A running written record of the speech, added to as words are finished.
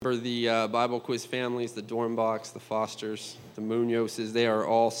For the Bible quiz families, the Dornbachs, the Fosters, the Munozes, they are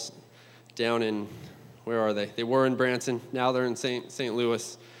all down in, where are they? They were in Branson, now they're in St.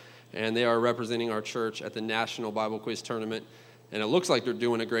 Louis, and they are representing our church at the National Bible Quiz Tournament, and it looks like they're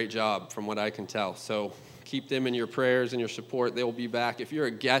doing a great job from what I can tell. So keep them in your prayers and your support. They will be back. If you're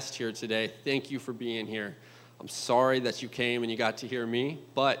a guest here today, thank you for being here. I'm sorry that you came and you got to hear me,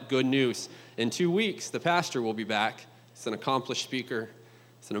 but good news. In 2 weeks, the pastor will be back. He's an accomplished speaker.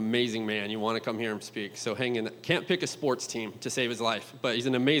 He's an amazing man. You want to come hear him speak. So hang in. Can't pick a sports team to save his life, but he's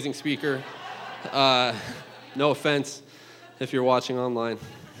an amazing speaker. No offense if you're watching online.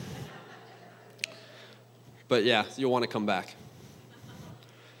 But yeah, you'll want to come back.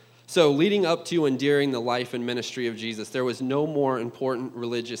 So leading up to and during the life and ministry of Jesus, there was no more important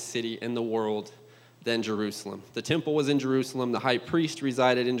religious city in the world than Jerusalem. The temple was in Jerusalem. The high priest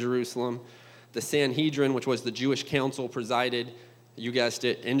resided in Jerusalem. The Sanhedrin, which was the Jewish council, presided, you guessed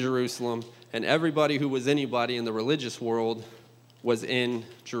it, in Jerusalem, and everybody who was anybody in the religious world was in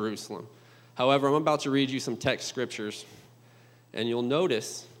Jerusalem. However, I'm about to read you some text scriptures, and you'll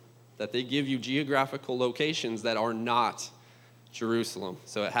notice that they give you geographical locations that are not Jerusalem.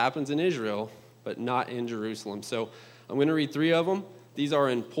 So it happens in Israel, but not in Jerusalem. So I'm going to read 3 of them. These are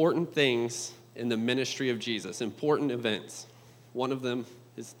important things in the ministry of Jesus, important events. One of them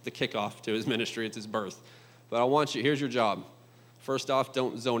is the kickoff to his ministry. It's his birth. But I want you, here's your job. First off,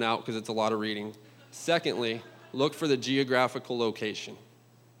 don't zone out because it's a lot of reading. Secondly, look for the geographical location.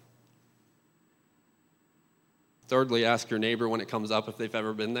 Thirdly, ask your neighbor when it comes up if they've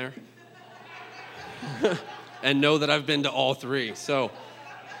ever been there. And know that I've been to all 3. So,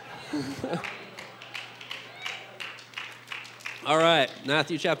 all right,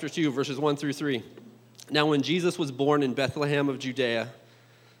 Matthew chapter 2, verses 1 through 3. Now when Jesus was born in Bethlehem of Judea,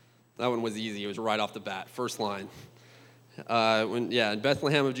 that one was easy. It was right off the bat, first line. In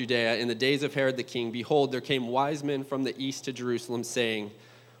Bethlehem of Judea, in the days of Herod the king, behold, there came wise men from the east to Jerusalem, saying,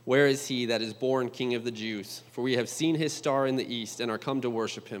 where is he that is born King of the Jews? For we have seen his star in the east, and are come to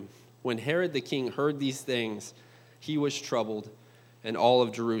worship him. When Herod the king heard these things, he was troubled, and all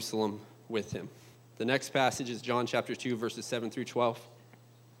of Jerusalem with him. The next passage is John chapter 2, verses 7 through 12.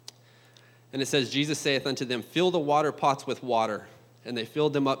 And it says, Jesus saith unto them, fill the water pots with water. And they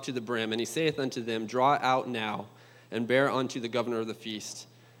filled them up to the brim. And he saith unto them, draw out now, and bear unto the governor of the feast.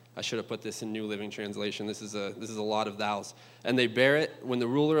 I should have put this in New Living Translation. This is a lot of thous. And they bare it when the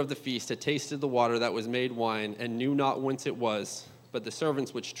ruler of the feast had tasted the water that was made wine, and knew not whence it was. But the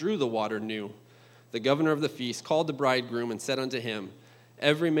servants which drew the water knew. The governor of the feast called the bridegroom, and said unto him,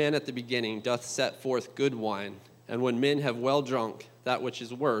 every man at the beginning doth set forth good wine, and when men have well drunk, that which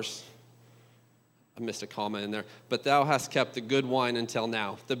is worse. I missed a comma in there. But thou hast kept the good wine until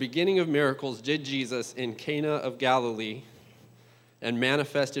now. The beginning of miracles did Jesus in Cana of Galilee, and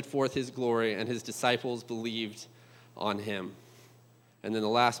manifested forth his glory, and his disciples believed on him. And then the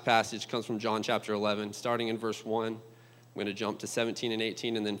last passage comes from John chapter 11, starting in verse 1. I'm going to jump to 17 and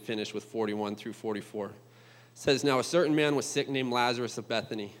 18, and then finish with 41 through 44. It says, now a certain man was sick named Lazarus of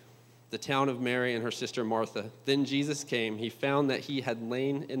Bethany, the town of Mary and her sister Martha. Then Jesus came. He found that he had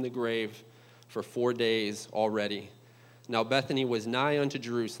lain in the grave for 4 days already. Now Bethany was nigh unto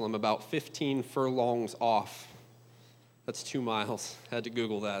Jerusalem, about 15 furlongs off. That's 2 miles. I had to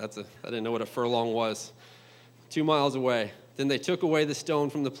Google that. I didn't know what a furlong was. 2 miles away. Then they took away the stone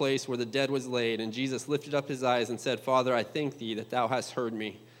from the place where the dead was laid, and Jesus lifted up his eyes and said, Father, I thank thee that thou hast heard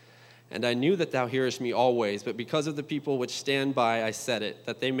me. And I knew that thou hearest me always, but because of the people which stand by, I said it,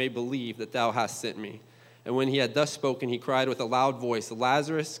 that they may believe that thou hast sent me. And when he had thus spoken, he cried with a loud voice,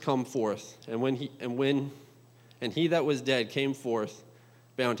 Lazarus, come forth. And he that was dead came forth,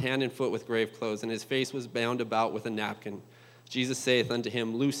 bound hand and foot with grave clothes, and his face was bound about with a napkin. Jesus saith unto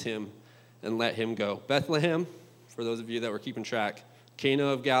him, loose him, and let him go. Bethlehem, for those of you that were keeping track, Cana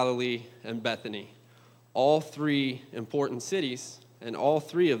of Galilee, and Bethany. All 3 important cities, and all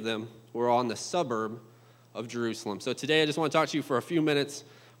 3 of them were on the suburb of Jerusalem. So today I just want to talk to you for a few minutes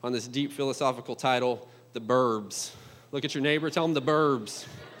on this deep philosophical title, the Burbs. Look at your neighbor, tell them the Burbs.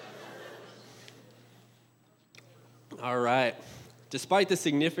 All right. Despite the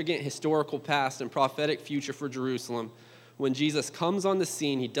significant historical past and prophetic future for Jerusalem, when Jesus comes on the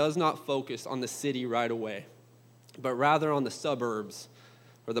scene, he does not focus on the city right away, but rather on the suburbs,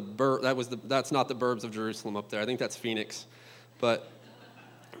 or that's not the Burbs of Jerusalem up there. I think that's Phoenix, but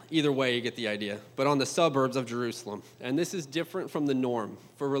either way, you get the idea. But on the suburbs of Jerusalem, and this is different from the norm.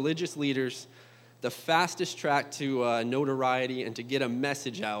 For religious leaders, the fastest track to notoriety and to get a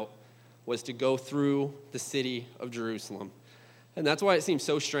message out was to go through the city of Jerusalem. And that's why it seems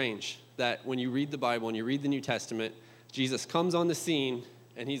so strange that when you read the Bible and you read the New Testament, Jesus comes on the scene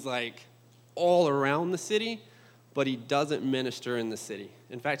and he's like all around the city, but he doesn't minister in the city.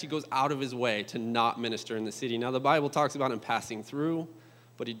 In fact, he goes out of his way to not minister in the city. Now, the Bible talks about him passing through,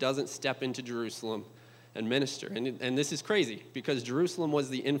 but he doesn't step into Jerusalem and minister. And this is crazy, because Jerusalem was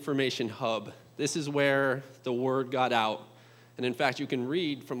the information hub. This is where the word got out. And in fact, you can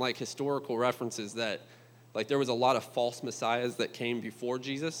read from like historical references that like there was a lot of false messiahs that came before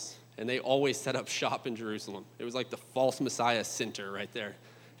Jesus, and they always set up shop in Jerusalem. It was like the false messiah center right there.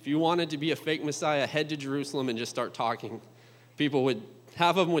 If you wanted to be a fake messiah, head to Jerusalem and just start talking.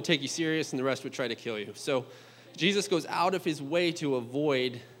 Half of them would take you serious, and the rest would try to kill you. So Jesus goes out of his way to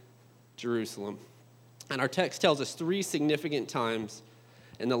avoid Jerusalem. And our text tells us 3 significant times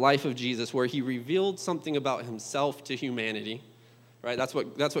in the life of Jesus where he revealed something about himself to humanity. Right? That's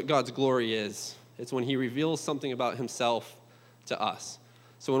what God's glory is. It's when he reveals something about himself to us.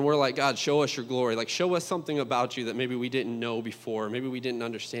 So when we're like, God, show us your glory, like show us something about you that maybe we didn't know before, maybe we didn't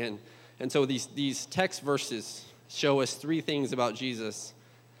understand. And so these text verses show us 3 things about Jesus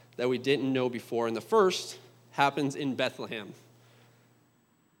that we didn't know before. And the first happens in Bethlehem.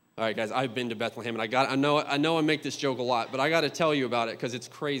 All right, guys, I've been to Bethlehem, and I know I make this joke a lot, but I got to tell you about it because it's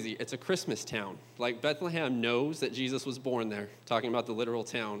crazy. It's a Christmas town. Like, Bethlehem knows that Jesus was born there, talking about the literal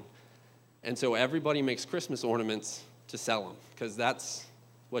town. And so everybody makes Christmas ornaments to sell them, because that's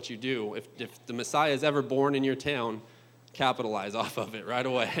what you do. If the Messiah is ever born in your town, capitalize off of it right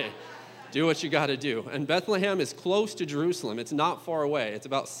away. Do what you got to do. And Bethlehem is close to Jerusalem. It's not far away. It's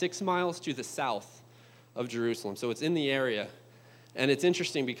about 6 miles to the south of Jerusalem. So it's in the area. And it's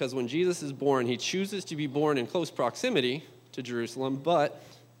interesting because when Jesus is born, he chooses to be born in close proximity to Jerusalem, but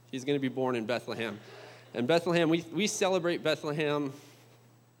he's going to be born in Bethlehem. And Bethlehem, we celebrate Bethlehem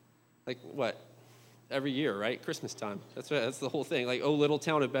like what? Every year, right? Christmas time. That's the whole thing. Like, oh, little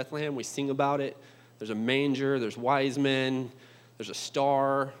town of Bethlehem, we sing about it. There's a manger, there's wise men, there's a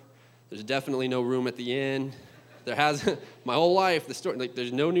star, there's definitely no room at the inn. There has, my whole life, the story, like,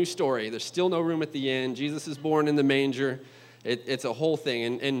 there's no new story. There's still no room at the inn. Jesus is born in the manger. It's a whole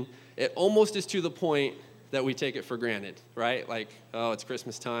thing. And it almost is to the point that we take it for granted, right? Like, oh, it's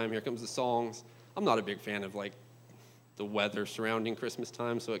Christmas time. Here comes the songs. I'm not a big fan of, like, the weather surrounding Christmas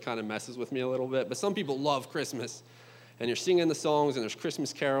time, so it kind of messes with me a little bit. But some people love Christmas, and you're singing the songs, and there's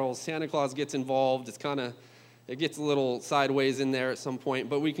Christmas carols. Santa Claus gets involved. It gets a little sideways in there at some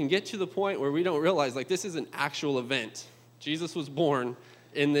point. But we can get to the point where we don't realize, like, this is an actual event. Jesus was born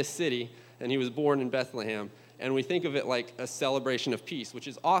in this city, and he was born in Bethlehem. And we think of it like a celebration of peace, which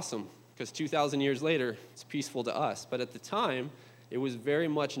is awesome, because 2,000 years later, it's peaceful to us. But at the time, it was very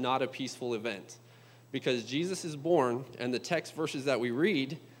much not a peaceful event, because Jesus is born, and the text verses that we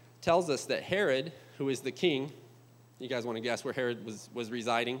read tells us that Herod, who is the king, you guys want to guess where Herod was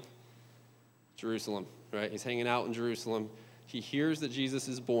residing? Jerusalem, right? He's hanging out in Jerusalem. He hears that Jesus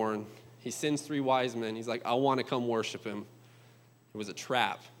is born. He sends 3 wise men. He's like, I want to come worship him. It was a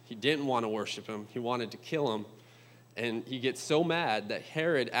trap. He didn't want to worship him. He wanted to kill him. And he gets so mad that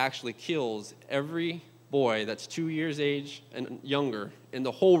Herod actually kills every boy that's 2 years age and younger in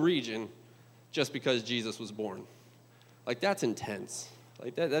the whole region just because Jesus was born. Like, that's intense.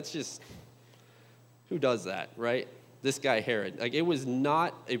 Like, that's just, who does that, right? This guy Herod. Like, it was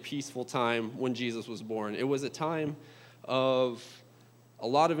not a peaceful time when Jesus was born. It was a time of a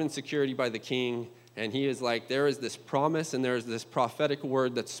lot of insecurity by the king, and he is like, there is this promise and there is this prophetic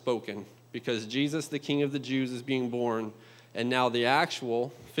word that's spoken, because Jesus, the King of the Jews, is being born, and now the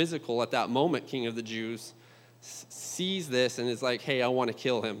actual, physical, at that moment, King of the Jews, sees this and is like, hey, I want to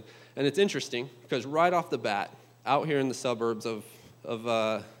kill him. And it's interesting, because right off the bat, out here in the suburbs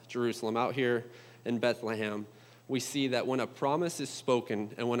of Jerusalem, out here in Bethlehem, we see that when a promise is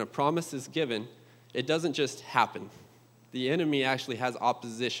spoken and when a promise is given, it doesn't just happen. The enemy actually has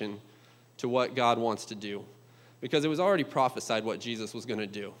opposition to what God wants to do, because it was already prophesied what Jesus was going to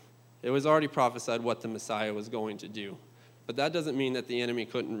do. It was already prophesied what the Messiah was going to do. But that doesn't mean that the enemy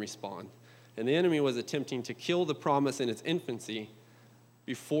couldn't respond. And the enemy was attempting to kill the promise in its infancy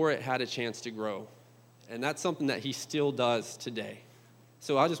before it had a chance to grow. And that's something that he still does today.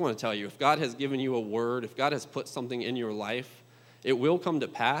 So I just want to tell you, if God has given you a word, if God has put something in your life, it will come to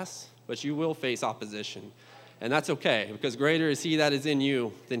pass, but you will face opposition. And that's okay, because greater is he that is in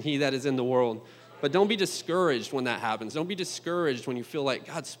you than he that is in the world. But don't be discouraged when that happens. Don't be discouraged when you feel like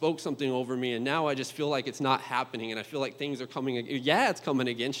God spoke something over me, and now I just feel like it's not happening, and I feel like things are coming. Yeah, it's coming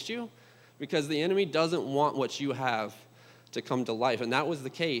against you, because the enemy doesn't want what you have to come to life. And that was the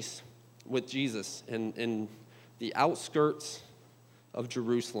case with Jesus in the outskirts of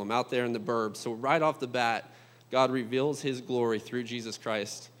Jerusalem, out there in the Burbs. So right off the bat, God reveals his glory through Jesus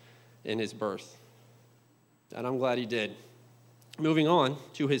Christ in his birth. And I'm glad he did. moving on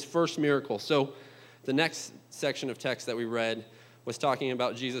to his first miracle. So the next section of text that we read was talking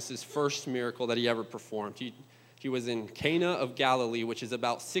about Jesus' first miracle that he ever performed. He was in Cana of Galilee, which is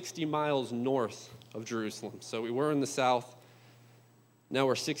about 60 miles north of Jerusalem. So we were in the south. Now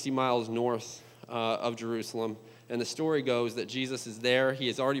we're 60 miles north of Jerusalem. And the story goes that Jesus is there. He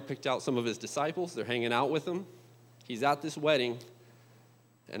has already picked out some of his disciples. They're hanging out with him. He's at this wedding.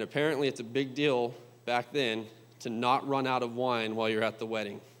 And apparently it's a big deal back then to not run out of wine while you're at the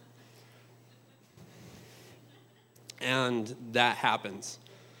wedding. And that happens.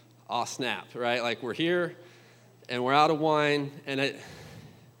 Oh, snap, right? Like, we're here, and we're out of wine, and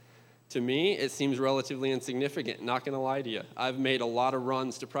to me, it seems relatively insignificant, not going to lie to you. I've made a lot of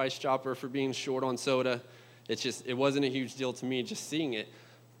runs to Price Chopper for being short on soda. It wasn't a huge deal to me just seeing it.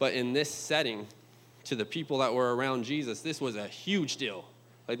 But in this setting, to the people that were around Jesus, this was a huge deal.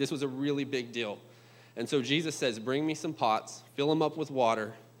 Like, this was a really big deal. And so Jesus says, bring me some pots, fill them up with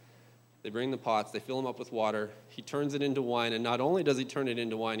water. They bring the pots, they fill them up with water. He turns it into wine, and not only does he turn it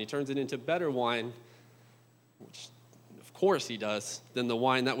into wine, he turns it into better wine, which of course he does, than the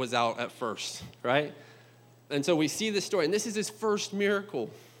wine that was out at first, right? And so we see this story, and this is his first miracle,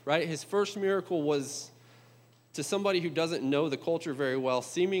 right? His first miracle was, to somebody who doesn't know the culture very well,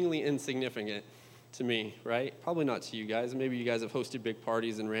 seemingly insignificant to me, right? Probably not to you guys. Maybe you guys have hosted big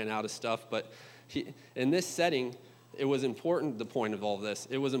parties and ran out of stuff, but in this setting, it was important, the point of all this,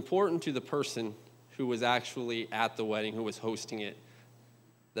 it was important to the person who was actually at the wedding, who was hosting it,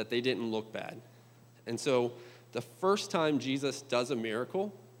 that they didn't look bad. And so the first time Jesus does a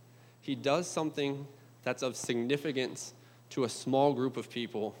miracle, he does something that's of significance to a small group of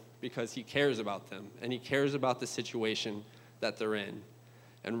people because he cares about them, and he cares about the situation that they're in.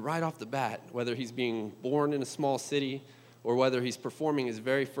 And right off the bat, whether he's being born in a small city or whether he's performing his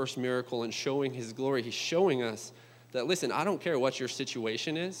very first miracle and showing his glory, he's showing us that, listen, I don't care what your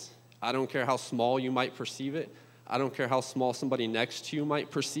situation is. I don't care how small you might perceive it. I don't care how small somebody next to you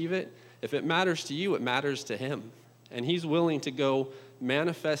might perceive it. If it matters to you, it matters to him. And he's willing to go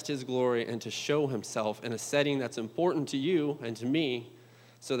manifest his glory and to show himself in a setting that's important to you and to me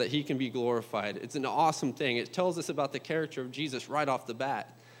so that he can be glorified. It's an awesome thing. It tells us about the character of Jesus right off the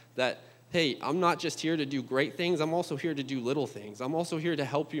bat, that, hey, I'm not just here to do great things. I'm also here to do little things. I'm also here to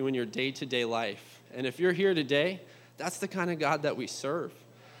help you in your day-to-day life. And if you're here today, that's the kind of God that we serve.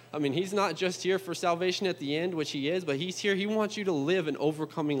 I mean, he's not just here for salvation at the end, which he is, but he's here. He wants you to live an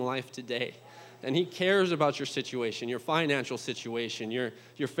overcoming life today. And he cares about your situation, your financial situation,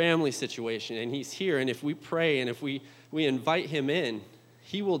 your family situation. And he's here. And if we pray and if we invite him in,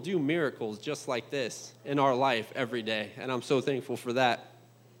 he will do miracles just like this in our life every day. And I'm so thankful for that.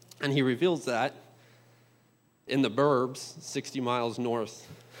 And he reveals that in the Burbs, 60 miles north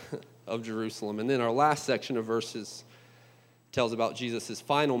of Jerusalem. And then our last section of verses tells about Jesus'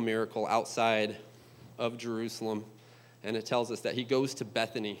 final miracle outside of Jerusalem. And it tells us that he goes to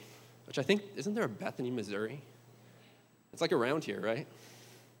Bethany, which I think, isn't there a Bethany, Missouri? It's like around here, right?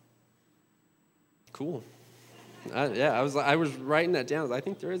 Cool. I was writing that down. I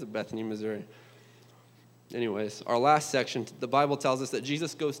think there is a Bethany, Missouri. Anyways, our last section, the Bible tells us that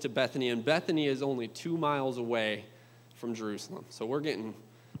Jesus goes to Bethany, and Bethany is only 2 miles away from Jerusalem. So we're getting,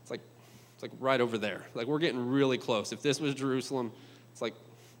 it's like right over there. Like, we're getting really close. If this was Jerusalem, it's like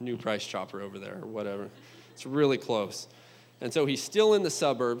new Price Chopper over there or whatever. It's really close. And so he's still in the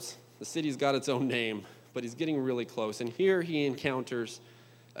suburbs. The city's got its own name, but he's getting really close. And here he encounters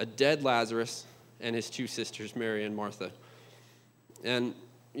a dead Lazarus and his 2 sisters, Mary and Martha. And,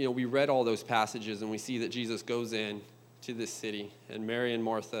 you know, we read all those passages, and we see that Jesus goes in to this city, and Mary and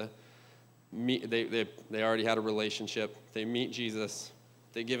Martha meet. They already had a relationship. They meet Jesus.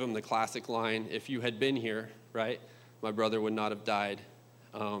 They give him the classic line, if you had been here, right, my brother would not have died.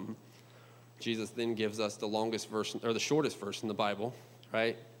 Jesus then gives us the longest verse, or the shortest verse in the Bible,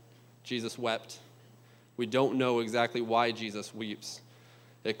 right? Jesus wept. We don't know exactly why Jesus weeps.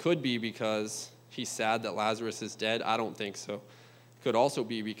 It could be because he's sad that Lazarus is dead. I don't think so. It could also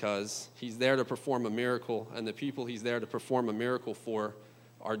be because he's there to perform a miracle, and the people he's there to perform a miracle for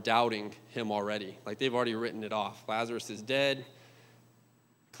are doubting him already. Like, they've already written it off. Lazarus is dead.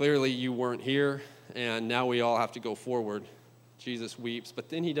 Clearly you weren't here, and now we all have to go forward. Jesus weeps, but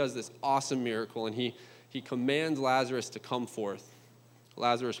then he does this awesome miracle, and he commands Lazarus to come forth.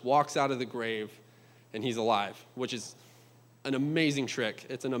 Lazarus walks out of the grave, and he's alive, which is an amazing trick.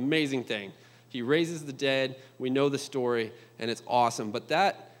 It's an amazing thing. He raises the dead. We know the story, and it's awesome. But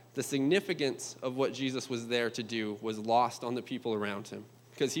the significance of what Jesus was there to do was lost on the people around him,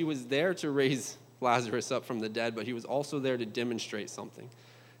 because he was there to raise Lazarus up from the dead, but he was also there to demonstrate something.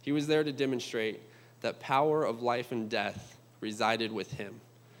 He was there to demonstrate that power of life and death resided with him.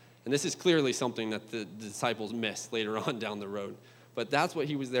 And this is clearly something that the disciples missed later on down the road. But that's what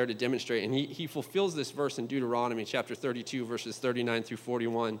he was there to demonstrate. And he fulfills this verse in Deuteronomy chapter 32, verses 39 through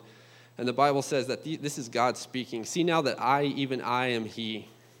 41. And the Bible says that this is God speaking. See now that I, even I, am he,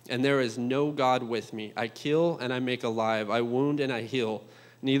 and there is no God with me. I kill and I make alive. I wound and I heal.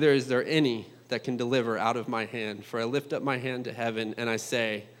 Neither is there any that can deliver out of my hand. For I lift up my hand to heaven and I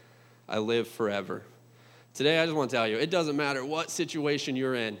say, I live forever. Today I just want to tell you, it doesn't matter what situation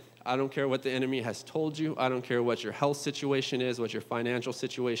you're in. I don't care what the enemy has told you. I don't care what your health situation is, what your financial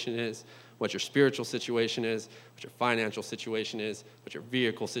situation is, what your spiritual situation is, what your financial situation is, what your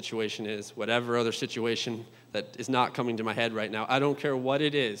vehicle situation is, whatever other situation that is not coming to my head right now. I don't care what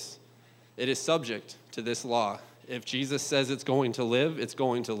it is subject to this law. If Jesus says it's going to live, it's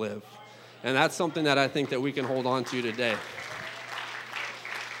going to live. And that's something that I think that we can hold on to today.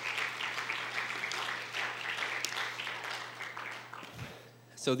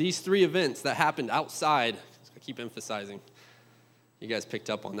 So these three events that happened outside, I keep emphasizing, you guys picked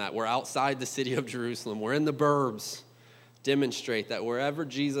up on that. We're outside the city of Jerusalem. We're in the Burbs. Demonstrate that wherever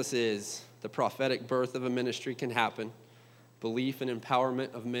Jesus is, the prophetic birth of a ministry can happen. Belief and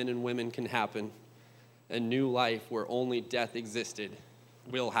empowerment of men and women can happen. And new life where only death existed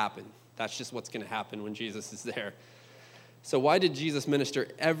will happen. That's just what's going to happen when Jesus is there. So why did Jesus minister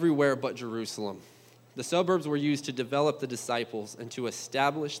everywhere but Jerusalem? The suburbs were used to develop the disciples and to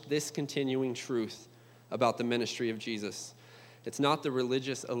establish this continuing truth about the ministry of Jesus. It's not the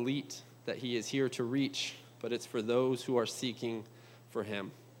religious elite that he is here to reach, but it's for those who are seeking for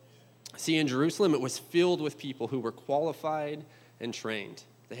him. See, in Jerusalem, it was filled with people who were qualified and trained.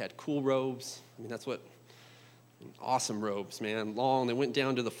 They had cool robes. That's what, awesome robes, man, long. They went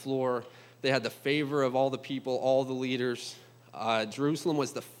down to the floor. They had the favor of all the people, all the leaders. Jerusalem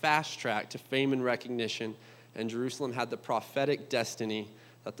was the fast track to fame and recognition, and Jerusalem had the prophetic destiny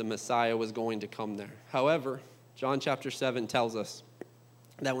that the Messiah was going to come there. However, John chapter 7 tells us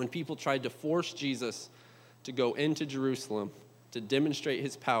that when people tried to force Jesus to go into Jerusalem to demonstrate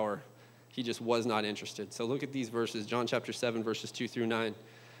his power, he just was not interested. So look at these verses, John chapter 7, verses 2 through 9.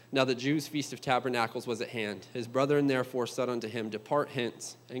 Now the Jews' feast of tabernacles was at hand. His brethren therefore said unto him, Depart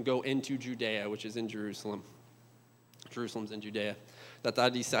hence, and go into Judea, which is in Jerusalem. Jerusalem's in Judea, that thy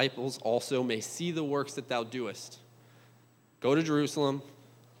disciples also may see the works that thou doest. Go to Jerusalem,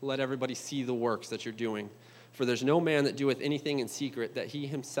 let everybody see the works that you're doing. For there's no man that doeth anything in secret, that he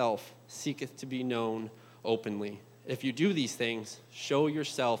himself seeketh to be known openly. If you do these things, show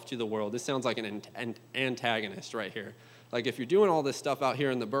yourself to the world. This sounds like an antagonist right here. Like, if you're doing all this stuff out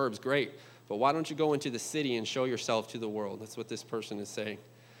here in the burbs, great, but why don't you go into the city and show yourself to the world? That's what this person is saying.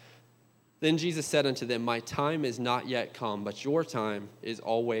 Then Jesus said unto them, My time is not yet come, but your time is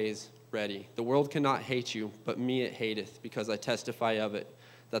always ready. The world cannot hate you, but me it hateth, because I testify of it,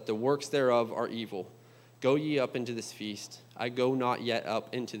 that the works thereof are evil. Go ye up into this feast. I go not yet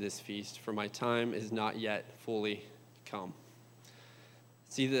up into this feast, for my time is not yet fully come.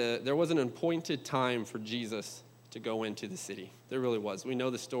 See, there was an appointed time for Jesus to go into the city. There really was. We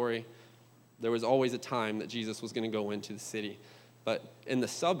know the story. There was always a time that Jesus was going to go into the city. But in the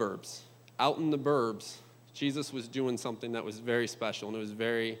suburbs, out in the burbs, Jesus was doing something that was very special, and it was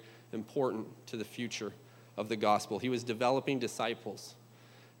very important to the future of the gospel. He was developing disciples.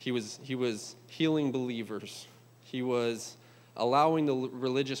 He was healing believers. He was allowing the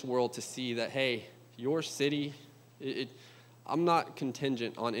religious world to see that, hey, your city, I'm not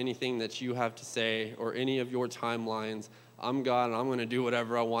contingent on anything that you have to say or any of your timelines. I'm God, and I'm going to do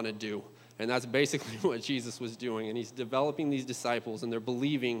whatever I want to do. And that's basically what Jesus was doing. And he's developing these disciples, and they're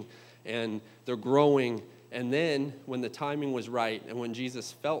believing, and they're growing. And then when the timing was right, and when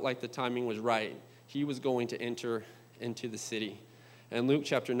Jesus felt like the timing was right, he was going to enter into the city. And Luke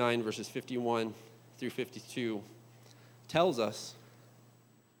chapter 9, verses 51 through 52 tells us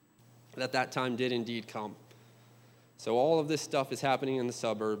that time did indeed come. So all of this stuff is happening in the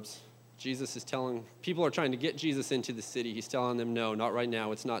suburbs. Jesus is telling, people are trying to get Jesus into the city. He's telling them, no, not right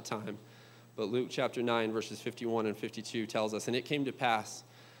now, it's not time. But Luke chapter 9, verses 51 and 52 tells us, And it came to pass,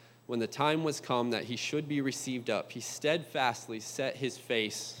 when the time was come that he should be received up, he steadfastly set his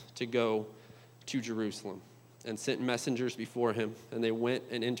face to go to Jerusalem, and sent messengers before him, and they went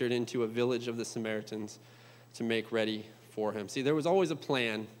and entered into a village of the Samaritans to make ready for him. See, there was always a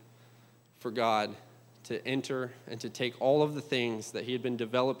plan for God to enter and to take all of the things that he had been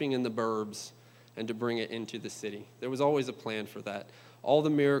developing in the burbs and to bring it into the city. There was always a plan for that. All the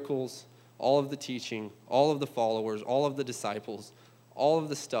miracles, all of the teaching, all of the followers, all of the disciples, all of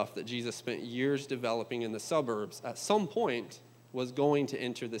the stuff that Jesus spent years developing in the suburbs at some point was going to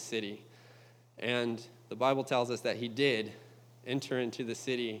enter the city. And the Bible tells us that he did, enter into the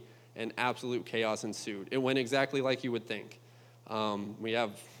city, and absolute chaos ensued. It went exactly like you would think. We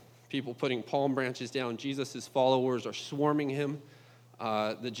have people putting palm branches down. Jesus' followers are swarming him.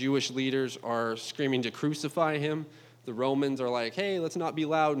 The Jewish leaders are screaming to crucify him. The Romans are like, hey, let's not be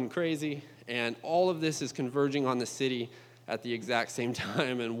loud and crazy. And all of this is converging on the city at the exact same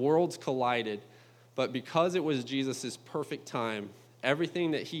time, and worlds collided. But because it was Jesus' perfect time,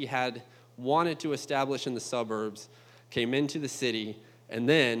 everything that he had wanted to establish in the suburbs came into the city, and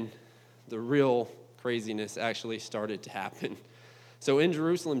then the real craziness actually started to happen. So in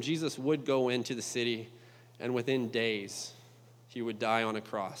Jerusalem, Jesus would go into the city, and within days, he would die on a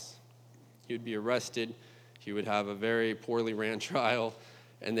cross. He would be arrested. He would have a very poorly ran trial,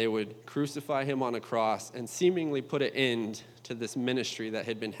 and they would crucify him on a cross and seemingly put an end to this ministry that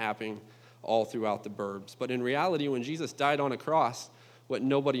had been happening all throughout the Burbs. But in reality, when Jesus died on a cross, what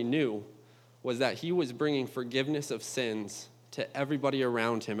nobody knew was that he was bringing forgiveness of sins to everybody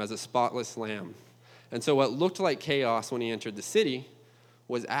around him as a spotless lamb. And so what looked like chaos when he entered the city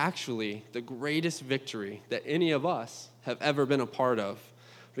was actually the greatest victory that any of us have ever been a part of.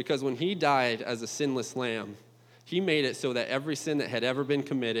 Because when he died as a sinless lamb, he made it so that every sin that had ever been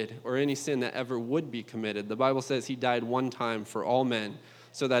committed or any sin that ever would be committed, the Bible says he died one time for all men.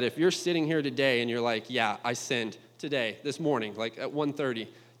 So that if you're sitting here today and you're like, yeah, I sinned today, this morning, like at 1:30,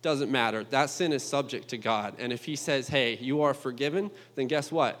 doesn't matter. That sin is subject to God. And if he says, hey, you are forgiven, then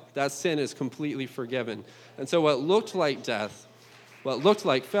guess what? That sin is completely forgiven. And so what looked like death, what looked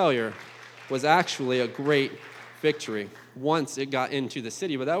like failure, was actually a great victory once it got into the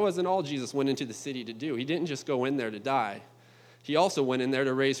city. But that wasn't all Jesus went into the city to do. He didn't just go in there to die. He also went in there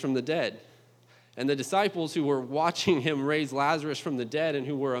to raise from the dead. And the disciples who were watching him raise Lazarus from the dead and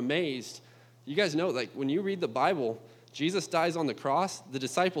who were amazed, you guys know, like when you read the Bible, Jesus dies on the cross, the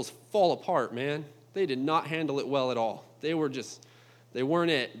disciples fall apart, man. They did not handle it well at all. They weren't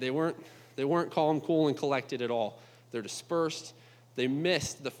it. They weren't calm, cool, and collected at all. They're dispersed. They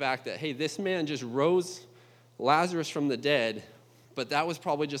missed the fact that, hey, this man just rose Lazarus from the dead, but that was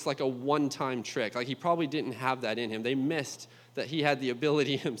probably just like a one-time trick. Like he probably didn't have that in him. They missed that he had the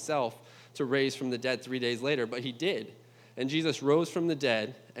ability himself to raise from the dead 3 days later, but he did. And Jesus rose from the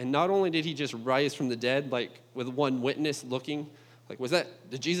dead, and not only did he just rise from the dead, like with one witness looking, like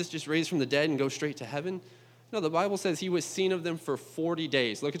did Jesus just raise from the dead and go straight to heaven? No, the Bible says he was seen of them for 40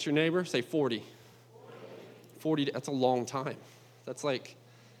 days. Look at your neighbor, say 40. 40, that's a long time. That's like,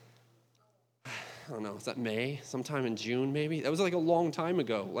 I don't know, is that May? Sometime in June maybe? That was like a long time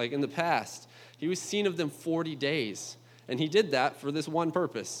ago, like in the past. He was seen of them 40 days, and he did that for this one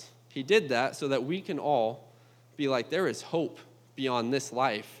purpose. He did that so that we can all be like, there is hope beyond this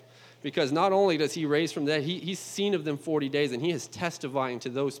life. Because not only does he raise from the dead, he's seen of them 40 days, and he is testifying to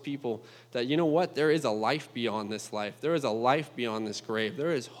those people that, you know what, there is a life beyond this life. There is a life beyond this grave.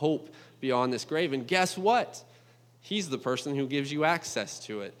 There is hope beyond this grave. And guess what? He's the person who gives you access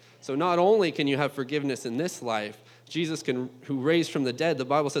to it. So not only can you have forgiveness in this life, Jesus who raised from the dead, the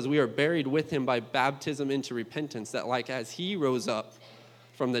Bible says we are buried with him by baptism into repentance, that like as he rose up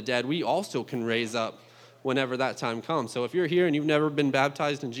from the dead, we also can raise up whenever that time comes. So if you're here and you've never been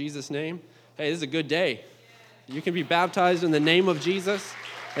baptized in Jesus' name, hey, this is a good day. You can be baptized in the name of Jesus,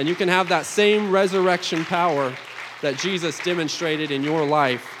 and you can have that same resurrection power that Jesus demonstrated in your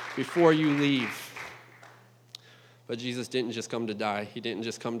life before you leave. But Jesus didn't just come to die. He didn't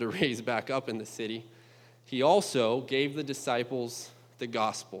just come to raise back up in the city. He also gave the disciples the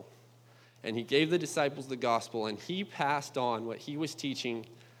gospel. And he gave the disciples the gospel, and he passed on what he was teaching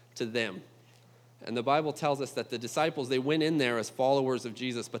to them. And the Bible tells us that the disciples, they went in there as followers of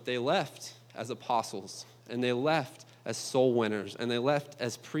Jesus, but they left as apostles, and they left as soul winners, and they left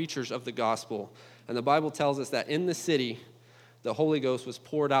as preachers of the gospel. And the Bible tells us that in the city, the Holy Ghost was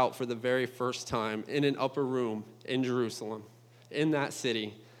poured out for the very first time in an upper room in Jerusalem. In that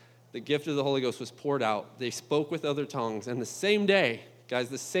city, the gift of the Holy Ghost was poured out. They spoke with other tongues, and the same day, guys,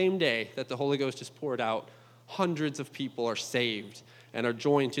 the same day that the Holy Ghost is poured out, hundreds of people are saved and are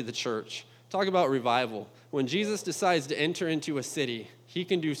joined to the church. Talk about revival. When Jesus decides to enter into a city, he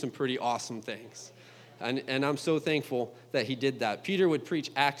can do some pretty awesome things. And I'm so thankful that he did that. Peter would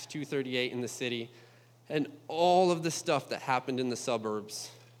preach Acts 2:38 in the city, and all of the stuff that happened in the suburbs,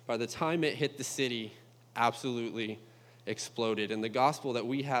 by the time it hit the city, absolutely exploded. And the gospel that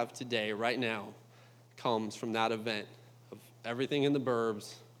we have today, right now, comes from that event of everything in the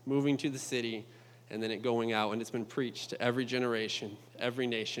burbs, moving to the city, and then it going out, and it's been preached to every generation, every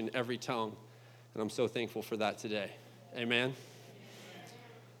nation, every tongue. And I'm so thankful for that today. Amen?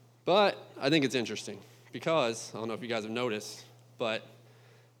 But I think it's interesting because, I don't know if you guys have noticed, but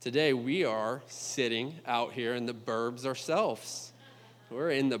Today, we are sitting out here in the Burbs ourselves.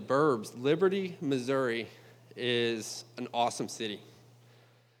 We're in the Burbs. Liberty, Missouri is an awesome city.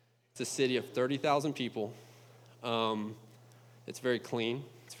 It's a city of 30,000 people. It's very clean.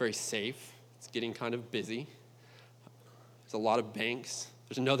 It's very safe. It's getting kind of busy. There's a lot of banks.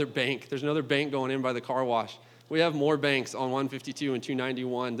 There's another bank going in by the car wash. We have more banks on 152 and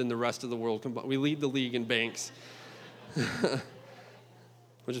 291 than the rest of the world combined. We lead the league in banks.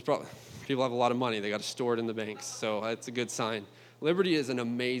 Which is probably, people have a lot of money. They got to store it in the banks, so that's a good sign. Liberty is an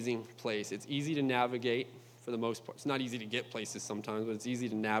amazing place. It's easy to navigate for the most part. It's not easy to get places sometimes, but it's easy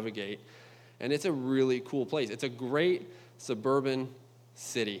to navigate. And it's a really cool place. It's a great suburban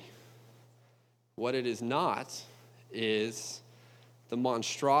city. What it is not is the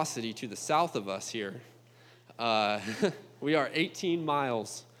monstrosity to the south of us here. We are 18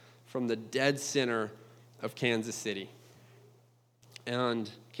 miles from the dead center of Kansas City. And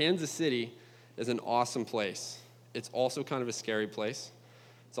Kansas City is an awesome place. It's also kind of a scary place.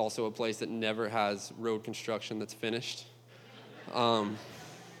 It's also a place that never has road construction that's finished.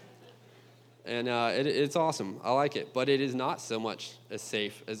 It's awesome. I like it. But it is not so much as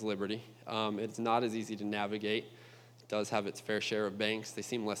safe as Liberty. It's not as easy to navigate. It does have its fair share of banks. They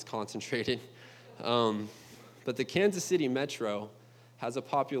seem less concentrated. But the Kansas City Metro has a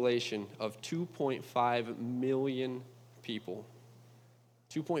population of 2.5 million people.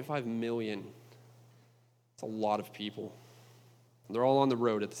 2.5 million. It's a lot of people. They're all on the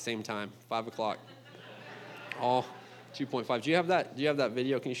road at the same time, 5 o'clock. All 2.5. Do you have that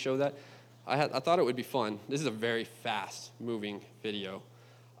video? Can you show that? I thought it would be fun. This is a very fast-moving video.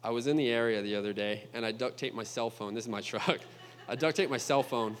 I was in the area the other day, and I duct taped my cell phone. This is my truck. I duct taped my cell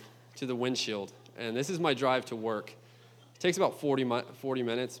phone to the windshield, and this is my drive to work. It takes about 40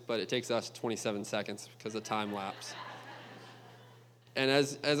 minutes, but it takes us 27 seconds because of time lapse. And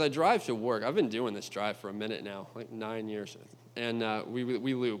as I drive to work, I've been doing this drive for a minute now, like 9 years. And we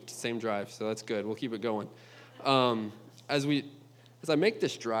looped, same drive, so that's good. We'll keep it going. As I make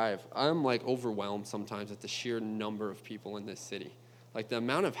this drive, I'm like overwhelmed sometimes at the sheer number of people in this city. Like the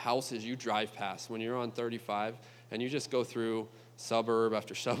amount of houses you drive past when you're on 35, and you just go through suburb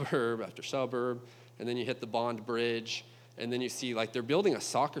after suburb after suburb, and then you hit the Bond Bridge, and then you see like they're building a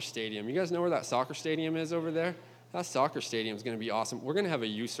soccer stadium. You guys know where that soccer stadium is over there? That soccer stadium is going to be awesome. We're going to have a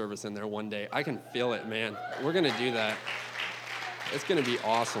youth service in there one day. I can feel it, man. We're going to do that. It's going to be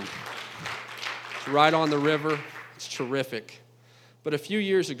awesome. It's right on the river. It's terrific. But a few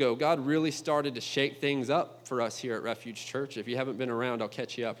years ago, God really started to shake things up for us here at Refuge Church. If you haven't been around, I'll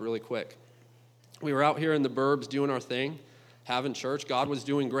catch you up really quick. We were out here in the Burbs doing our thing, having church. God was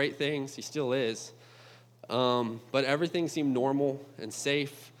doing great things. He still is. But everything seemed normal and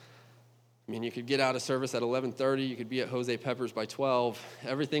safe. I mean, you could get out of service at 11:30. You could be at Jose Pepper's by 12.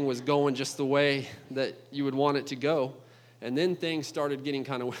 Everything was going just the way that you would want it to go. And then things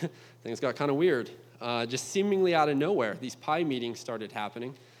got kind of weird. Just seemingly out of nowhere, these pie meetings started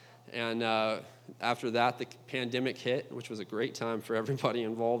happening. And after that, the pandemic hit, which was a great time for everybody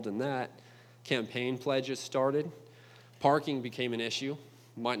involved in that. Campaign pledges started. Parking became an issue.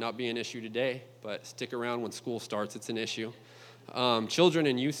 Might not be an issue today, but stick around when school starts, it's an issue. Children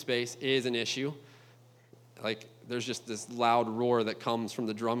and youth space is an issue. Like, there's just this loud roar that comes from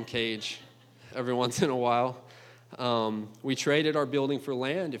the drum cage every once in a while. We traded our building for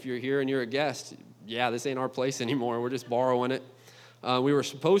land. If you're here and you're a guest, this ain't our place anymore. We're just borrowing it. We were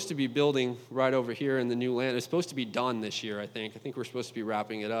supposed to be building right over here in the new land. It was supposed to be done this year, I think. I think we're supposed to be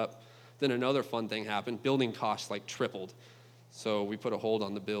wrapping it up. Then another fun thing happened. Building costs tripled. So we put a hold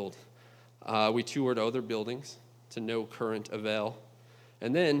on the build. We toured other buildings to no current avail.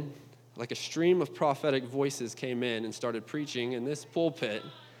 And then, a stream of prophetic voices came in and started preaching in this pulpit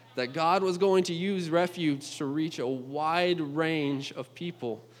that God was going to use Refuge to reach a wide range of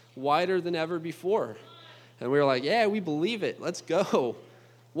people, wider than ever before. And we were like, yeah, we believe it. Let's go.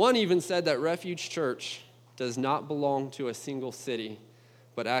 One even said that Refuge Church does not belong to a single city,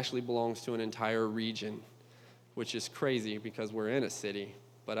 but actually belongs to an entire region, which is crazy because we're in a city.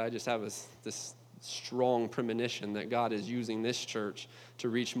 But I just have this strong premonition that God is using this church to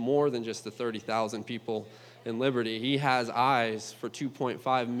reach more than just the 30,000 people in Liberty. He has eyes for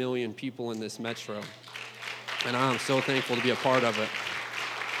 2.5 million people in this metro, and I'm so thankful to be a part of it.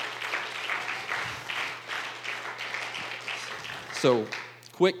 So,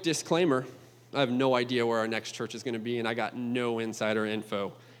 quick disclaimer, I have no idea where our next church is going to be, and I got no insider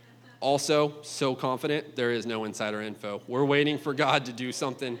info. Also, so confident, there is no insider info. We're waiting for God to do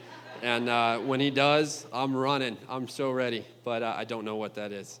something. And when he does, I'm running. I'm so ready, but I don't know what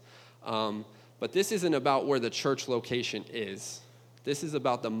that is. But this isn't about where the church location is. This is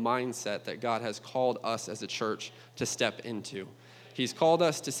about the mindset that God has called us as a church to step into. He's called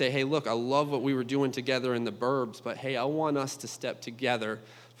us to say, hey, look, I love what we were doing together in the Burbs, but hey, I want us to step together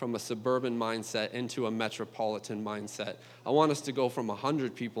from a suburban mindset into a metropolitan mindset. I want us to go from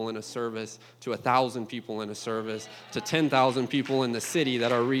 100 people in a service to 1,000 people in a service to 10,000 people in the city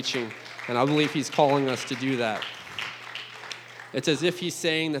that are reaching. And I believe he's calling us to do that. It's as if he's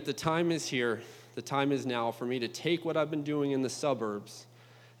saying that the time is here, the time is now for me to take what I've been doing in the suburbs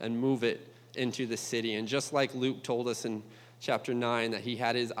and move it into the city. And just like Luke told us in chapter 9 that he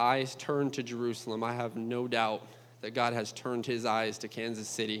had his eyes turned to Jerusalem, I have no doubt that God has turned his eyes to Kansas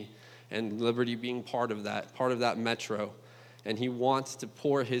City and Liberty being part of that metro. And he wants to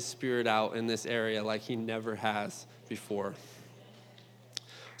pour his spirit out in this area like he never has before.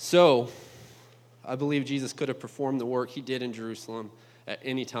 So, I believe Jesus could have performed the work he did in Jerusalem at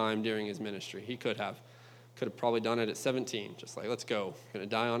any time during his ministry. He could have probably done it at 17, just like, let's go. Going to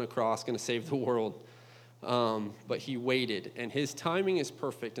die on a cross, going to save the world. But he waited, and his timing is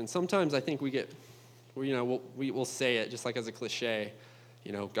perfect. And sometimes I think we'll say it just like as a cliche,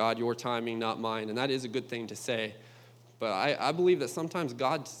 God, your timing, not mine. And that is a good thing to say. But I believe that sometimes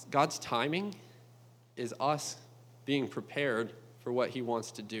God's timing is us being prepared for what he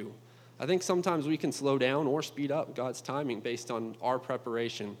wants to do. I think sometimes we can slow down or speed up God's timing based on our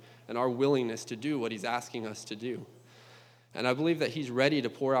preparation and our willingness to do what he's asking us to do. And I believe that he's ready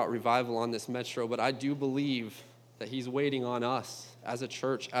to pour out revival on this metro, but I do believe that he's waiting on us as a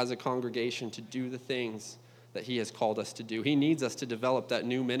church, as a congregation, to do the things that he has called us to do. He needs us to develop that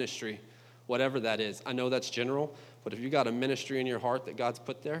new ministry, whatever that is. I know that's general, but if you got a ministry in your heart that God's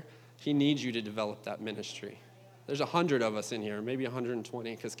put there, he needs you to develop that ministry. There's 100 of us in here, maybe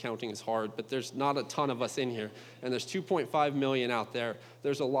 120 because counting is hard, but there's not a ton of us in here, and there's 2.5 million out there.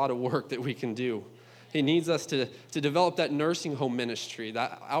 There's a lot of work that we can do. He needs us to develop that nursing home ministry,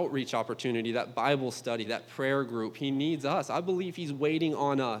 that outreach opportunity, that Bible study, that prayer group. He needs us. I believe he's waiting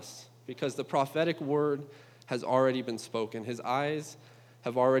on us because the prophetic word has already been spoken. His eyes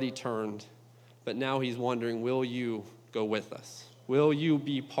have already turned, but now he's wondering, will you go with us? Will you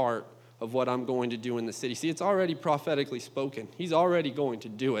be part of what I'm going to do in the city? See, it's already prophetically spoken. He's already going to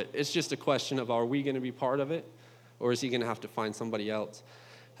do it. It's just a question of, are we going to be part of it, or is he going to have to find somebody else?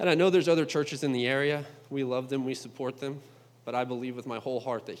 And I know there's other churches in the area. We love them. We support them. But I believe with my whole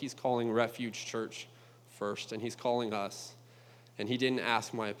heart that he's calling Refuge Church first, and he's calling us. And he didn't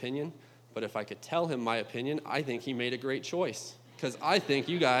ask my opinion, but if I could tell him my opinion, I think he made a great choice because I think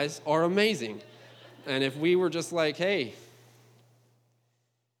you guys are amazing. And if we were just like, hey,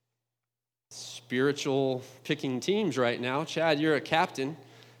 spiritual picking teams right now, Chad, you're a captain,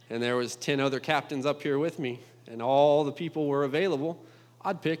 and there was 10 other captains up here with me, and all the people were available,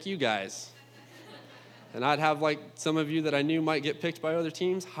 I'd pick you guys. And I'd have like some of you that I knew might get picked by other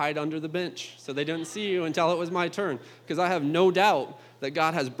teams hide under the bench so they didn't see you until it was my turn. Because I have no doubt that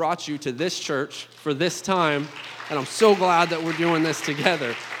God has brought you to this church for this time, and I'm so glad that we're doing this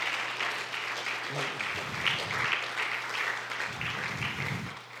together.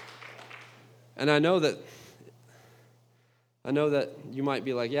 And I know that you might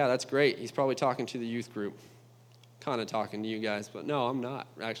be like, yeah, that's great. He's probably talking to the youth group. Kind of talking to you guys, but no, I'm not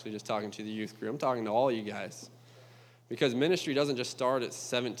actually just talking to the youth group. I'm talking to all you guys. Because ministry doesn't just start at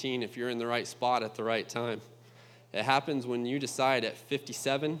 17 if you're in the right spot at the right time. It happens when you decide at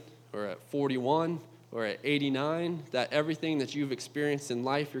 57 or at 41 or at 89 that everything that you've experienced in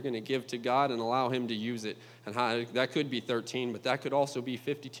life you're going to give to God and allow him to use it. And that could be 13, but that could also be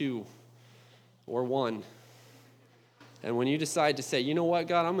 52 or 1. And when you decide to say, you know what,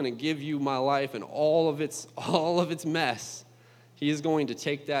 God, I'm going to give you my life and all of its mess, he is going to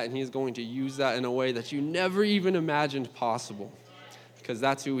take that and he is going to use that in a way that you never even imagined possible, because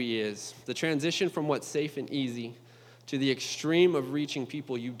that's who he is. The transition from what's safe and easy to the extreme of reaching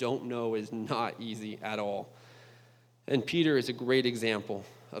people you don't know is not easy at all. And Peter is a great example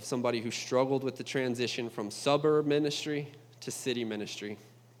of somebody who struggled with the transition from suburb ministry to city ministry.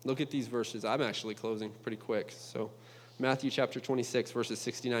 Look at these verses. I'm actually closing pretty quick, so Matthew chapter 26, verses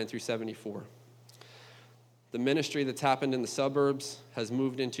 69 through 74. The ministry that's happened in the suburbs has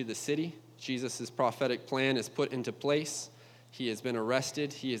moved into the city. Jesus' prophetic plan is put into place. He has been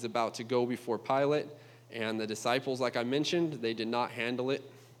arrested. He is about to go before Pilate. And the disciples, like I mentioned, they did not handle it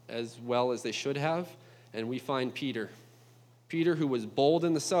as well as they should have. And we find Peter. Peter, who was bold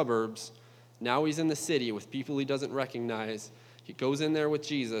in the suburbs, now he's in the city with people he doesn't recognize. He goes in there with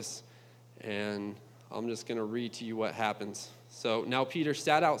Jesus, and I'm just going to read to you what happens. So now Peter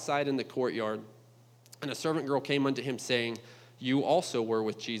sat outside in the courtyard, and a servant girl came unto him saying, you also were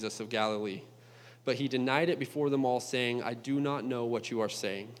with Jesus of Galilee. But he denied it before them all, saying, I do not know what you are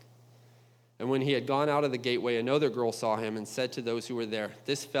saying. And when he had gone out of the gateway, another girl saw him and said to those who were there,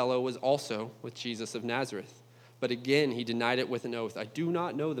 This fellow was also with Jesus of Nazareth. But again he denied it with an oath, I do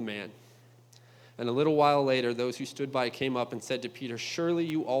not know the man. And a little while later, those who stood by came up and said to Peter, Surely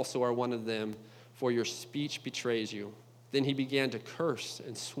you also are one of them, for your speech betrays you. Then he began to curse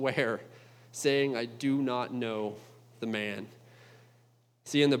and swear, saying, I do not know the man.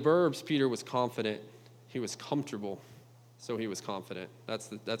 See, in the Burbs, Peter was confident. He was comfortable, so he was confident.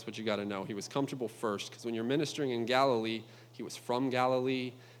 That's what you got to know. He was comfortable first, because when you're ministering in Galilee, he was from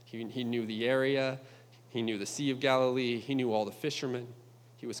Galilee. He knew the area. He knew the Sea of Galilee. He knew all the fishermen.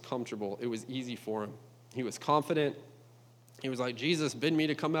 He was comfortable. It was easy for him. He was confident. He was like, Jesus, bid me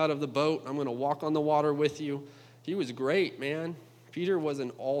to come out of the boat. I'm going to walk on the water with you. He was great, man. Peter was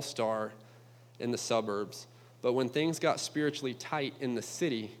an all-star in the suburbs. But when things got spiritually tight in the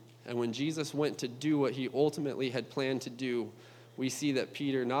city, and when Jesus went to do what he ultimately had planned to do, we see that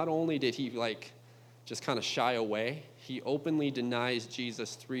Peter, not only did he just kind of shy away, he openly denies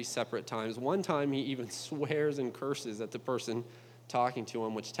Jesus 3 separate times. One time he even swears and curses at the person talking to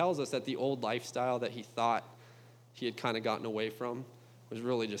him, which tells us that the old lifestyle that he thought he had kind of gotten away from was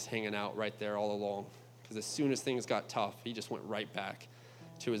really just hanging out right there all along. Because as soon as things got tough, he just went right back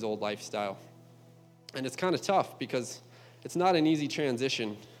to his old lifestyle. And it's kind of tough because it's not an easy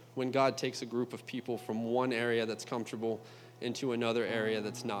transition when God takes a group of people from one area that's comfortable into another area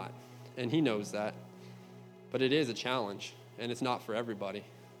that's not. And he knows that. But it is a challenge, and it's not for everybody.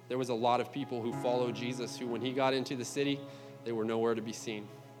 There was a lot of people who followed Jesus who, when he got into the city, they were nowhere to be seen.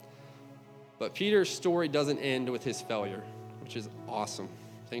 But Peter's story doesn't end with his failure, which is awesome.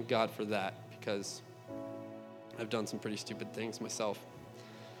 Thank God for that, because I've done some pretty stupid things myself.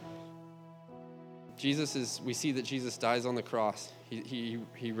 We see that Jesus dies on the cross.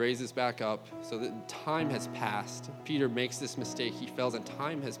 He raises back up so that time has passed. Peter makes this mistake. He fails, and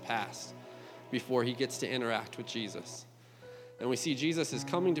time has passed before he gets to interact with Jesus. And we see Jesus is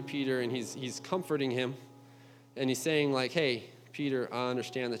coming to Peter, and he's comforting him, and he's saying like, hey, Peter, I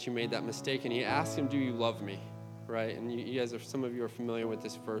understand that you made that mistake. And he asks him, do you love me? Right? And you guys some of you are familiar with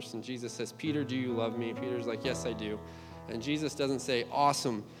this verse. And Jesus says, Peter, do you love me? And Peter's like, yes, I do. And Jesus doesn't say,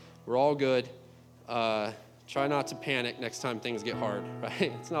 awesome, we're all good. Try not to panic next time things get hard,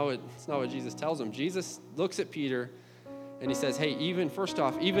 right? It's not what Jesus tells him. Jesus looks at Peter and he says, hey, first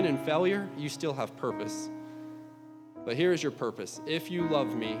off, even in failure, you still have purpose. But here is your purpose. If you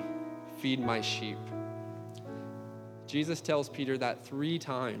love me, feed my sheep. Jesus tells Peter that 3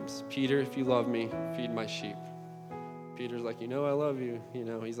 times. Peter, if you love me, feed my sheep. Peter's like, I love you.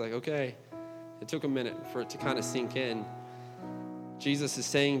 He's like, okay. It took a minute for it to kind of sink in. Jesus is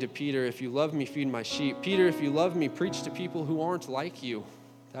saying to Peter, if you love me, feed my sheep. Peter, if you love me, preach to people who aren't like you.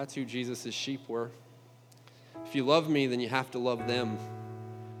 That's who Jesus' sheep were. If you love me, then you have to love them.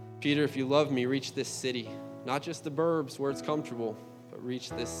 Peter, if you love me, reach this city. Not just the Burbs where it's comfortable, but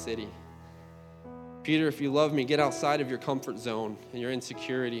reach this city. Peter, if you love me, get outside of your comfort zone and your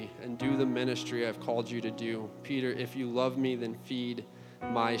insecurity and do the ministry I've called you to do. Peter, if you love me, then feed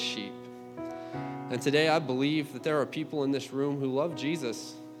my sheep. And today I believe that there are people in this room who love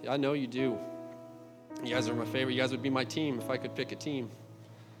Jesus. I know you do. You guys are my favorite. You guys would be my team if I could pick a team.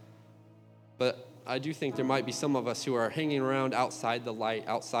 But I do think there might be some of us who are hanging around outside the light,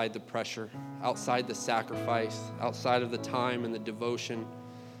 outside the pressure, outside the sacrifice, outside of the time and the devotion,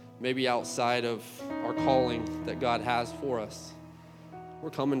 maybe outside of our calling that God has for us. We're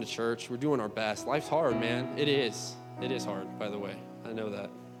coming to church. We're doing our best. Life's hard, man. It is. It is hard, by the way. I know that.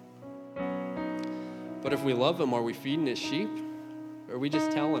 But if we love him, are we feeding his sheep? Or are we just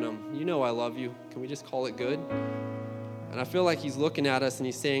telling him, I love you. Can we just call it good? And I feel like he's looking at us and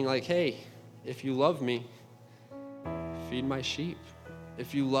he's saying like, hey, if you love me, feed my sheep.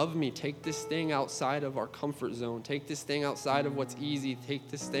 If you love me, take this thing outside of our comfort zone. Take this thing outside of what's easy. Take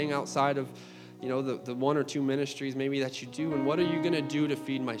this thing outside of, the 1 or 2 ministries maybe that you do. And what are you going to do to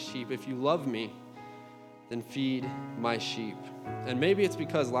feed my sheep? If you love me, then feed my sheep. And maybe it's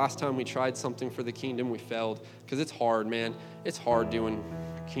because last time we tried something for the kingdom, we failed. Because it's hard, man. It's hard doing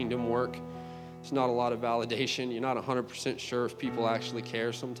kingdom work. There's not a lot of validation. You're not 100% sure if people actually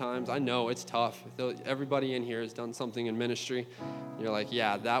care sometimes. I know it's tough. Everybody in here has done something in ministry. You're like,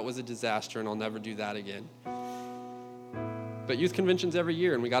 yeah, that was a disaster and I'll never do that again. But youth convention's every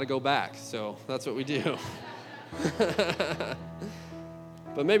year and we got to go back. So that's what we do.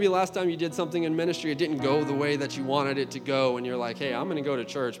 But maybe last time you did something in ministry, it didn't go the way that you wanted it to go, and you're like, hey, I'm going to go to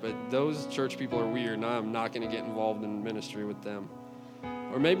church, but those church people are weird, and I'm not going to get involved in ministry with them.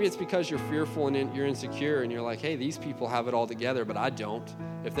 Or maybe it's because you're fearful and you're insecure and you're like, hey, these people have it all together, but I don't.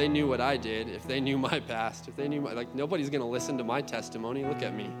 If they knew what I did, if they knew my past, if they knew nobody's going to listen to my testimony. Look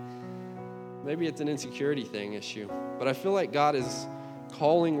at me. Maybe it's an insecurity issue. But I feel like God is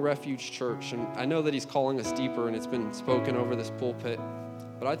calling Refuge Church, and I know that he's calling us deeper, and it's been spoken over this pulpit,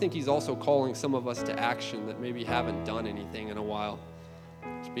 but I think he's also calling some of us to action that maybe haven't done anything in a while,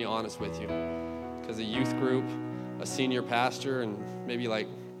 to be honest with you. Because a youth group, a senior pastor, and maybe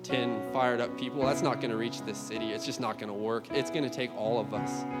 10 fired up people, that's not going to reach this city. It's just not going to work. It's going to take all of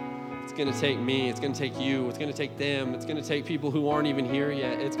us. It's going to take me. It's going to take you. It's going to take them. It's going to take people who aren't even here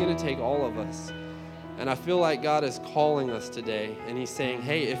yet. It's going to take all of us. And I feel like God is calling us today, and he's saying,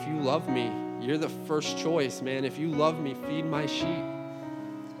 hey, if you love me, you're the first choice, man. If you love me, feed my sheep.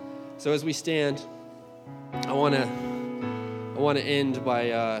 So as we stand, I want to end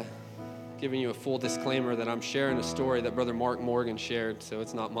by giving you a full disclaimer that I'm sharing a story that Brother Mark Morgan shared, so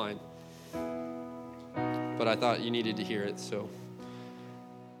it's not mine. But I thought you needed to hear it, so.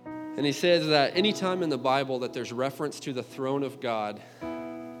 And he says that anytime in the Bible that there's reference to the throne of God,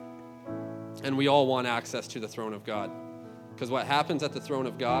 and we all want access to the throne of God, because what happens at the throne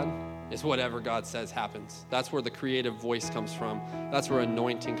of God is whatever God says happens. That's where the creative voice comes from. That's where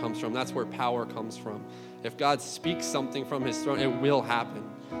anointing comes from. That's where power comes from. If God speaks something from his throne, it will happen.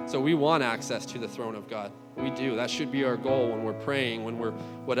 So we want access to the throne of God. We do. That should be our goal when we're praying, when we're,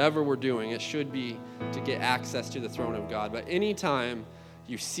 whatever we're doing, it should be to get access to the throne of God. But anytime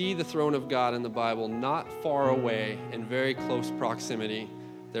you see the throne of God in the Bible, not far away, in very close proximity,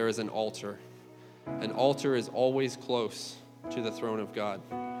 there is an altar. An altar is always close to the throne of God.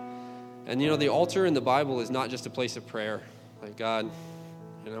 And the altar in the Bible is not just a place of prayer. Like, God,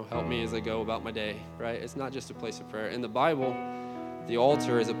 help me as I go about my day, right? It's not just a place of prayer. In the Bible, the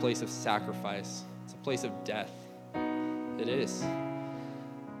altar is a place of sacrifice. It's a place of death. It is.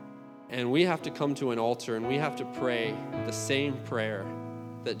 And we have to come to an altar and we have to pray the same prayer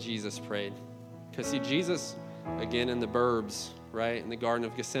that Jesus prayed. Because see, Jesus, again in the Burbs, right, in the Garden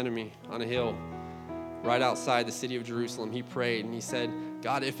of Gethsemane on a hill, right outside the city of Jerusalem, he prayed and he said,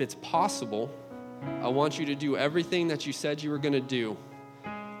 God, if it's possible, I want you to do everything that you said you were going to do,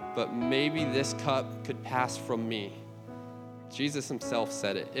 but maybe this cup could pass from me. Jesus himself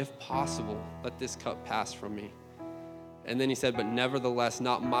said it. If possible, let this cup pass from me. And then he said, but nevertheless,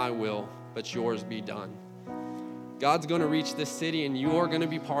 not my will, but yours be done. God's going to reach this city, and you are going to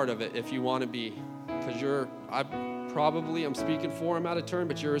be part of it if you want to be. Because I'm speaking for him out of turn,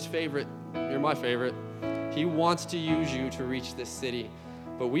 but you're his favorite. You're my favorite. He wants to use you to reach this city.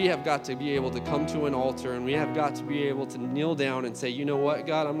 But we have got to be able to come to an altar, and we have got to be able to kneel down and say, you know what,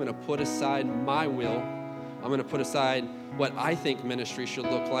 God, I'm going to put aside my will. I'm going to put aside what I think ministry should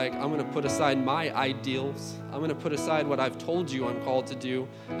look like. I'm going to put aside my ideals. I'm going to put aside what I've told you I'm called to do,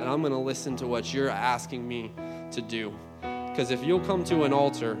 and I'm going to listen to what you're asking me to do. Because if you'll come to an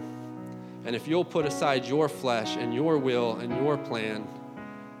altar, and if you'll put aside your flesh and your will and your plan,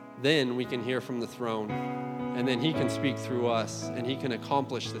 then we can hear from the throne. And then he can speak through us, and he can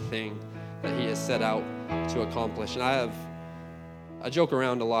accomplish the thing that he has set out to accomplish. And I joke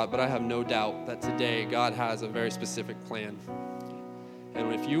around a lot, but I have no doubt that today God has a very specific plan.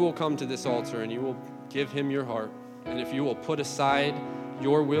 And if you will come to this altar and you will give him your heart, and if you will put aside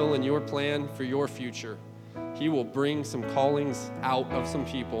your will and your plan for your future, he will bring some callings out of some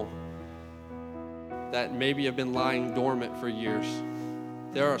people that maybe have been lying dormant for years.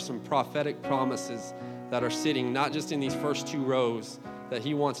 There are some prophetic promises that are sitting not just in these first 2 rows that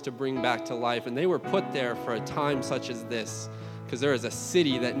he wants to bring back to life. And they were put there for a time such as this, because there is a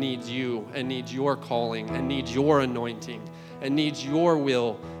city that needs you and needs your calling and needs your anointing and needs your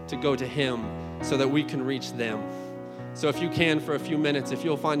will to go to him so that we can reach them. So if you can, for a few minutes, if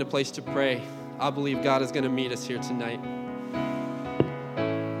you'll find a place to pray, I believe God is going to meet us here tonight.